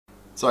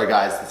Sorry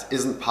guys, this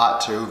isn't part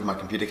 2 of my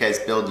computer case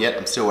build yet.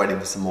 I'm still waiting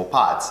for some more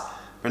parts.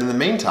 But in the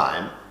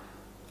meantime,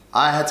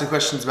 I had some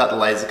questions about the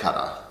laser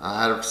cutter.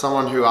 I had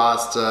someone who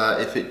asked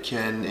if it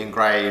can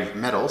engrave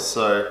metals.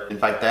 So in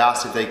fact, they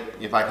asked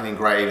if I can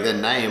engrave their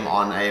name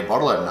on a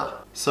bottle opener.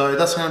 So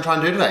that's what I'm going to try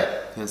and do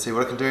today, and see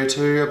what I can do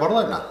to a bottle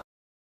opener.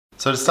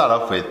 So to start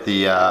off with,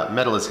 the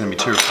metal is going to be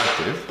too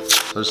reflective.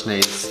 So I just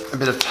need a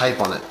bit of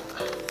tape on it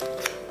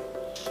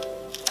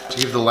to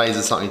give the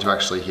laser something to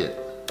actually hit.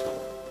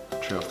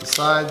 Trim off the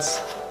sides.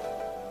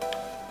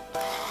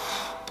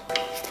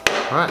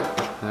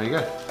 Alright, there you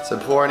go. So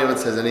before anyone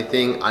says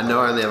anything, I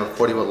know I only have a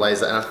 40-watt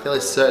laser and I'm fairly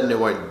certain it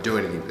won't do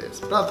anything with this,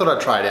 but I thought I'd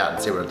try it out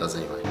and see what it does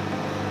anyway.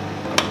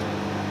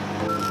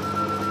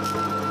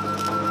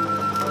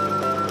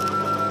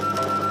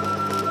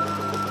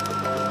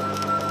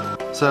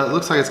 So it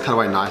looks like it's cut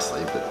away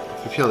nicely, but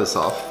if you peel this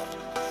off,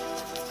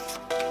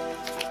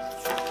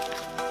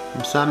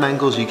 from some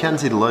angles you can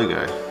see the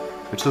logo,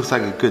 which looks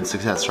like a good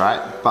success, right?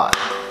 But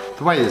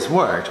the way this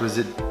worked was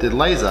the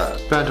laser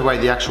burnt away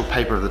the actual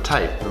paper of the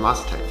tape, the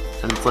master tape,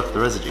 and it's left the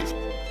residue.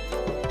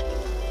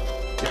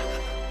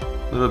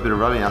 A little bit of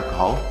rubbing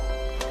alcohol,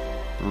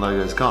 and the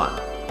logo's gone.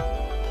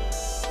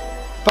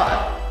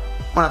 But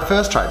when I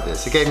first tried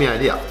this, it gave me an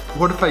idea.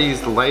 What if I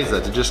used the laser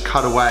to just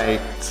cut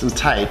away some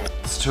tape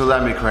to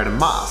allow me to create a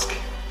mask?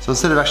 So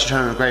instead of actually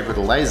trying to engrave with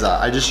a laser,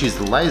 I just used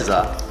the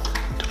laser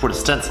to put a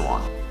stencil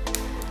on.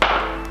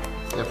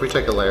 Now if we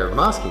take a layer of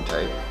masking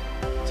tape,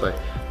 sorry,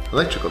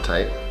 electrical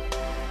tape,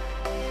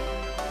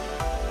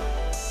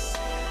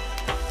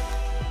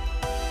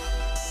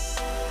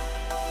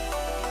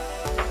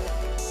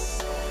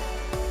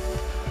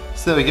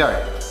 so there we go,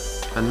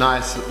 a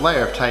nice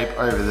layer of tape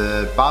over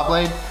the bar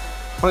blade.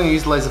 What I'm going to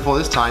use the laser for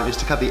this time is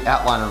to cut the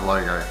outline of the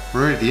logo,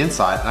 remove the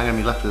inside, and I'm going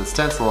to be left with a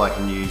stencil I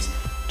can use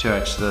to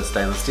etch the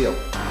stainless steel.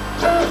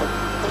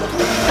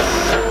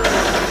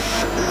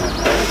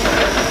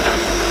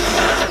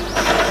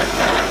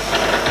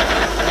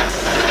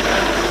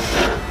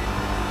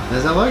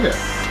 There's our logo.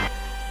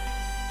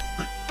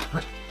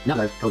 Right, now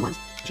those colored lines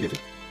should be good.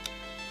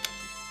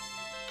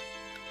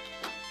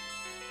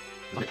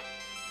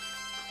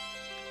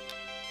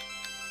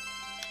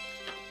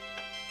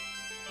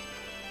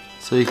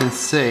 So you can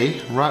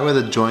see, right where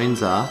the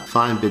joins are,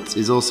 fine bits,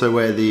 is also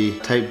where the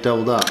tape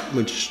doubled up,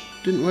 which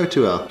didn't work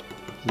too well.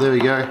 There we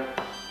go.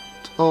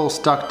 It's all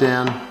stuck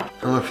down,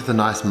 and left with a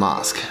nice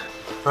mask.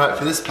 Right,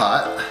 for this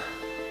part,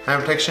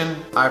 hand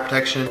protection, eye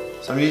protection.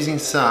 So I'm using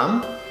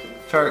some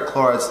Ferric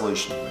Chloride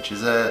solution, which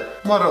is a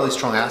moderately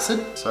strong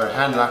acid, so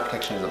hand and eye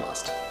protection is a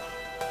must.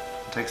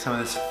 I'll take some of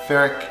this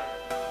Ferric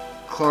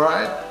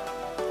Chloride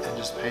and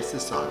just paste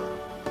this on.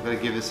 I've got to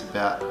give this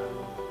about,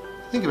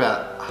 I think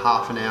about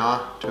half an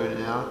hour to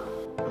an hour.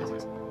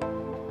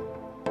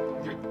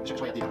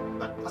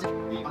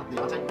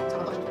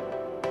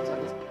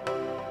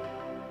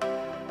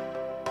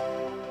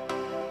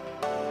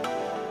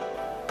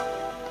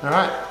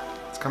 Alright,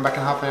 let's come back in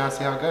half an hour and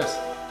see how it goes.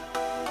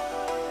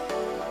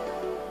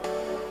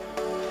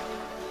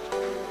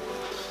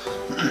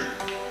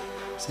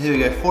 So here we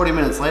go, 40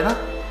 minutes later.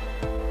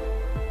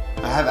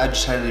 I have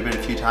agitated it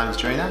a few times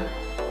during that,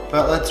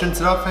 but let's rinse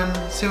it off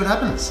and see what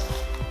happens.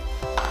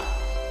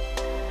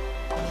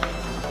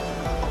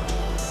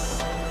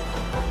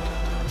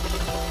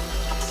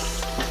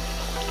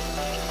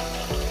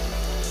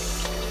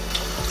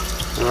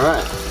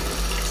 Alright,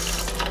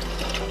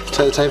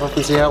 take the tape off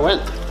and see how it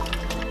went.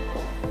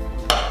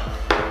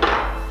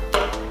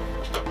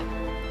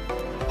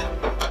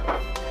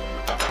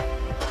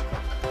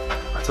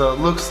 So it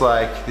looks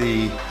like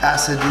the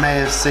acid may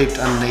have seeped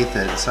underneath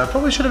it, so I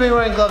probably should have been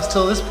wearing gloves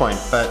till this point,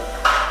 but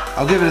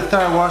I'll give it a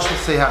thorough wash and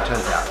see how it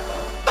turns out.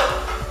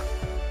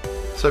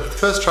 So for the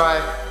first try,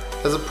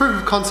 as a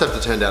proof of concept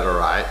it turned out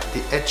alright.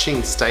 The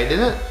etching stayed in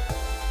it.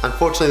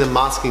 Unfortunately the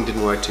masking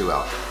didn't work too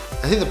well.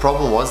 I think the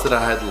problem was that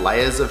I had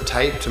layers of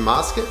tape to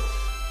mask it,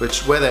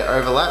 which where they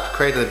overlapped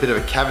created a bit of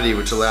a cavity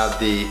which allowed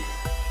the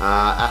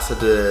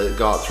acid to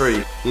go up through.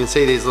 You can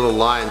see these little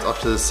lines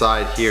off to the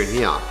side here and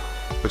here,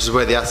 which is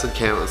where the acid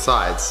came out the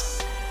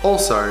sides.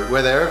 Also,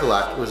 where they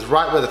overlapped was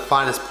right where the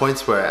finest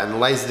points were and the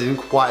laser didn't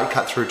quite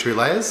cut through 2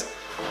 layers.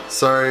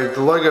 So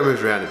the logo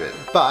moved around a bit.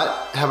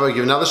 But how about we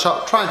give another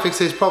shot, try and fix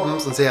these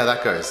problems and see how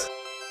that goes.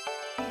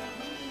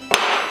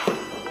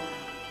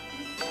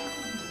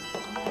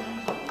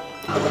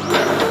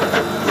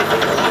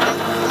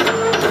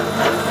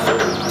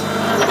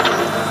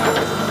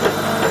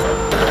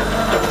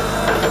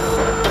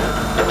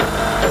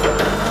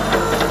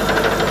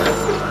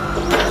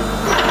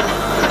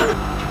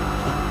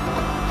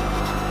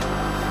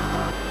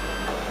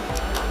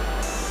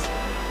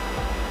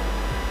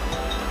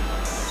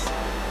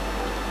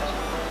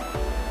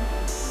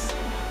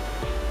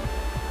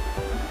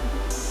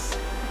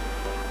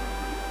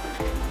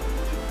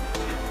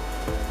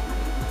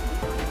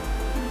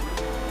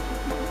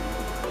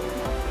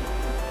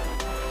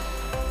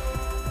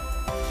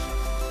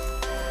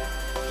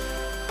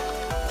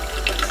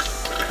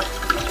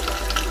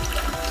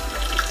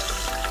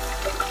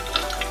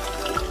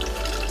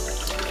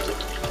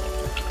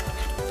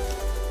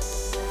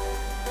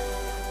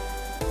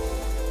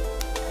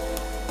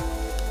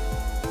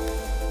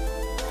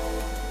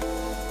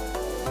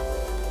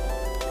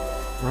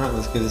 Alright,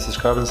 let's give this a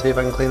scrub and see if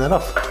I can clean that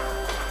off.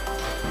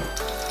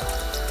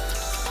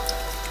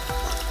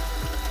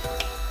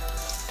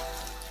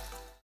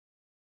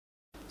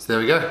 So there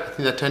we go, I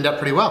think that turned out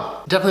pretty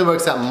well. It definitely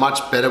works out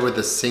much better with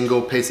a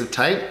single piece of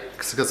tape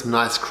because it's got some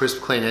nice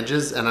crisp clean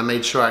edges, and I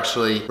made sure I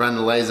actually ran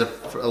the laser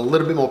a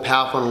little bit more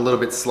powerful and a little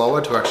bit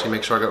slower to actually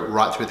make sure I got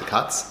right through the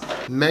cuts.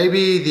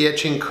 Maybe the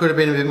etching could have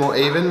been a bit more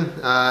even.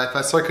 If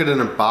I soak it in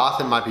a bath,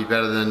 it might be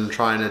better than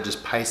trying to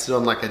just paste it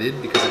on like I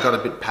did because it got a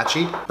bit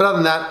patchy. But other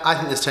than that, I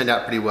think this turned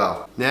out pretty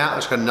well. Now I've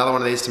just got another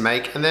one of these to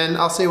make, and then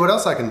I'll see what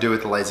else I can do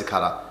with the laser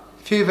cutter.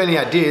 If you have any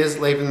ideas,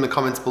 leave them in the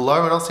comments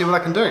below and I'll see what I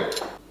can do.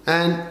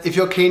 And if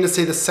you're keen to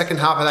see the second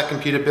half of that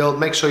computer build,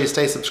 make sure you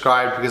stay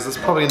subscribed because that's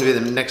probably going to be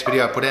the next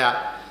video I put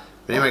out.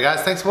 But anyway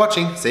guys, thanks for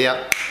watching. See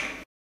ya.